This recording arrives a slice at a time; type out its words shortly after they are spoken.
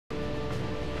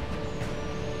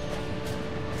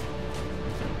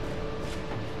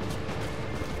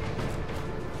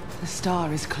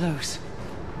star is close.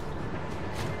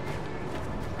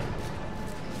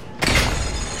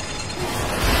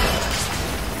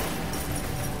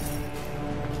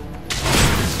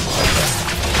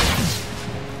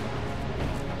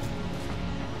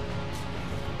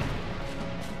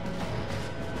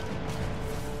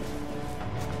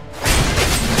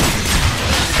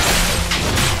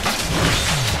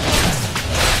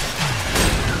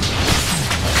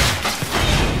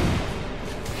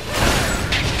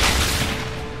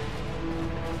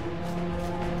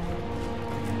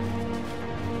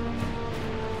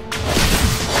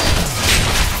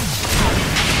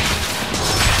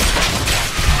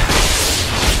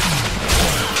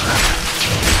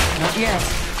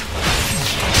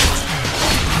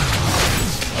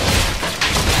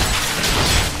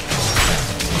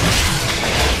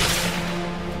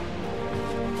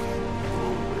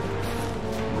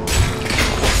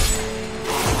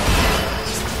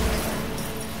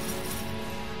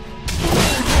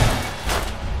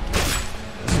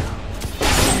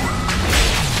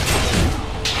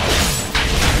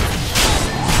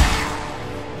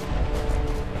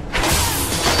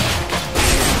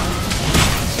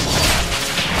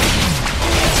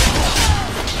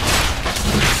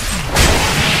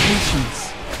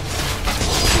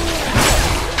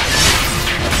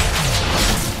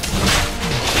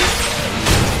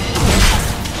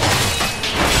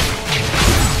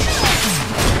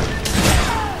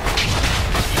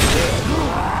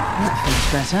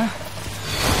 Better.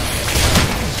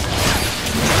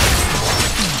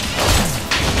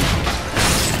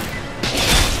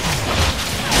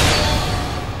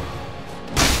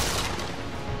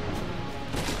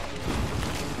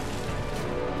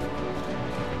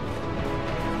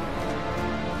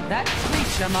 That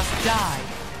creature must die.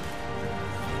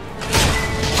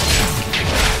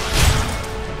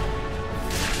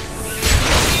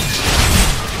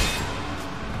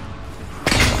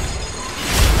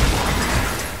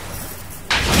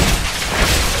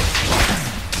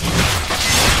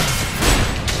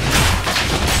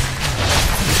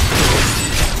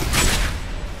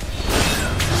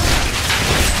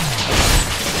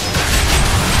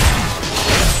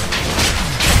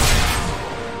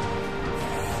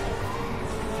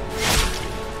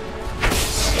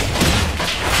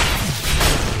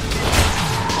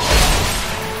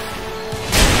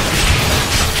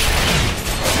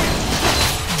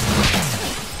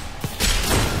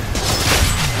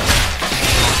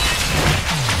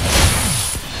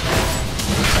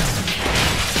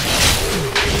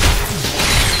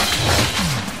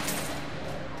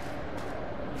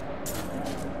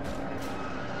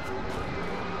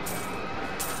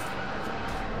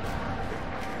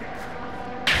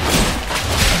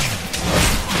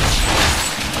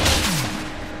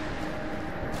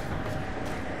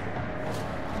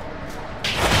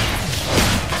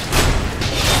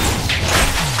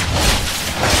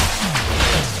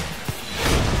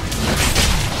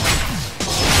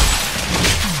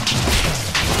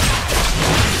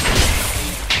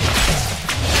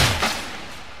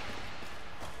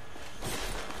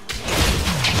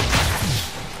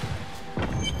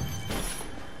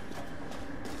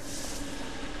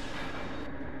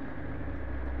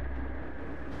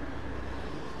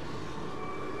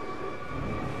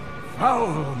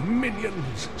 Foul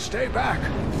minions, stay back!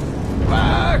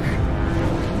 Back!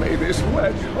 May this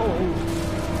wedge hold.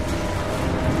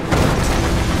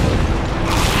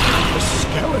 The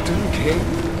Skeleton King.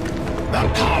 The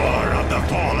power of the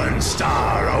fallen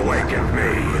star awakened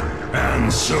me,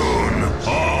 and soon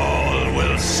all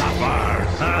will suffer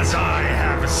as I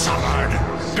have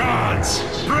suffered. Gods,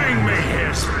 bring me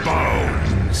his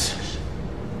bones!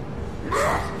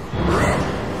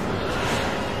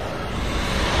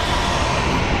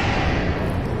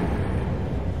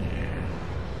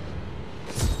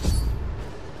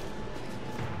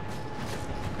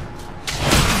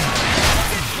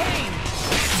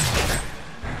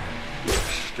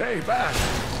 Stay back!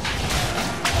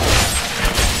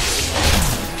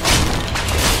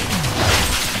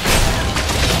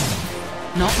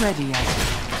 Not ready yet.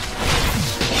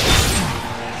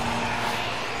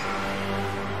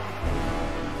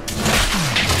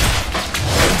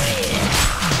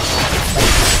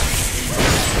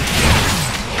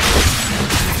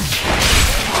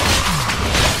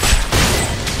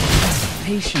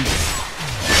 Patience.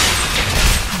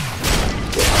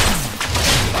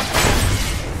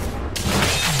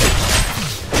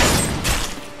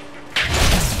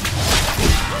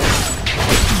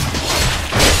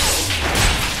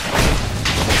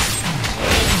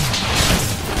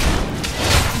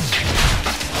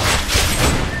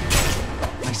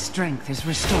 Strength is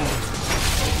restored.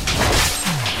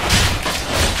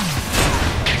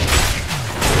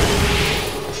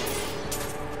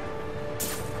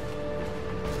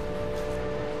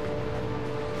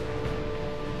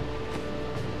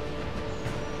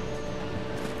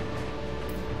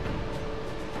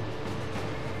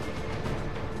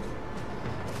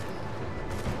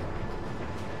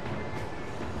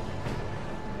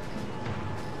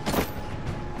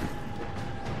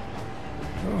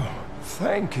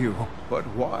 Thank you, but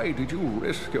why did you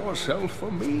risk yourself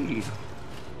for me?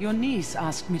 Your niece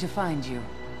asked me to find you,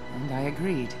 and I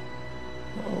agreed.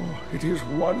 Oh, it is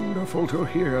wonderful to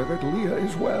hear that Leah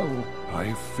is well.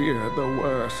 I feared the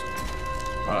worst.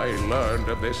 I learned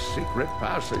of this secret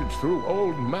passage through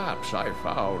old maps I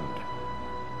found.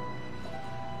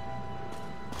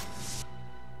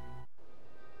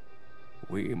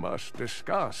 We must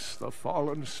discuss the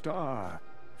fallen star.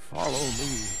 Follow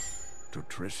me to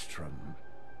Tristram.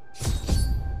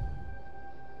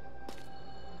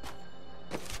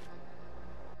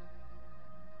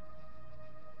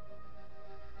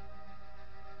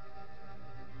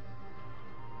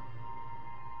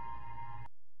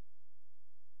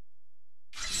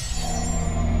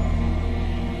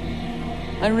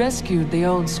 I rescued the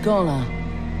old scholar,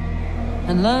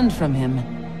 and learned from him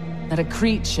that a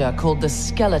creature called the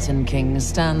Skeleton King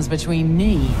stands between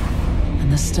me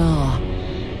and the star,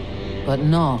 but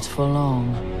not for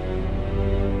long.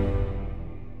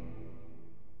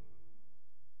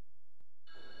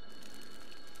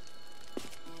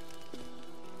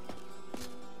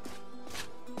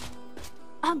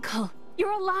 Uncle,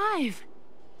 you're alive!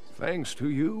 Thanks to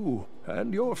you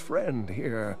and your friend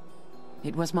here.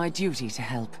 It was my duty to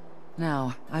help.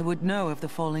 Now, I would know of the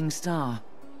falling star.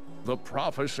 The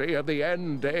prophecy of the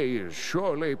end days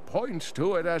surely points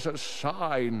to it as a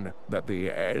sign that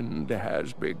the end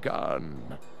has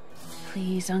begun.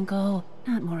 Please, Uncle,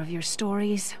 not more of your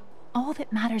stories. All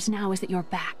that matters now is that you're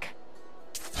back.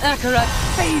 Akarat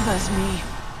favors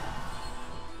me.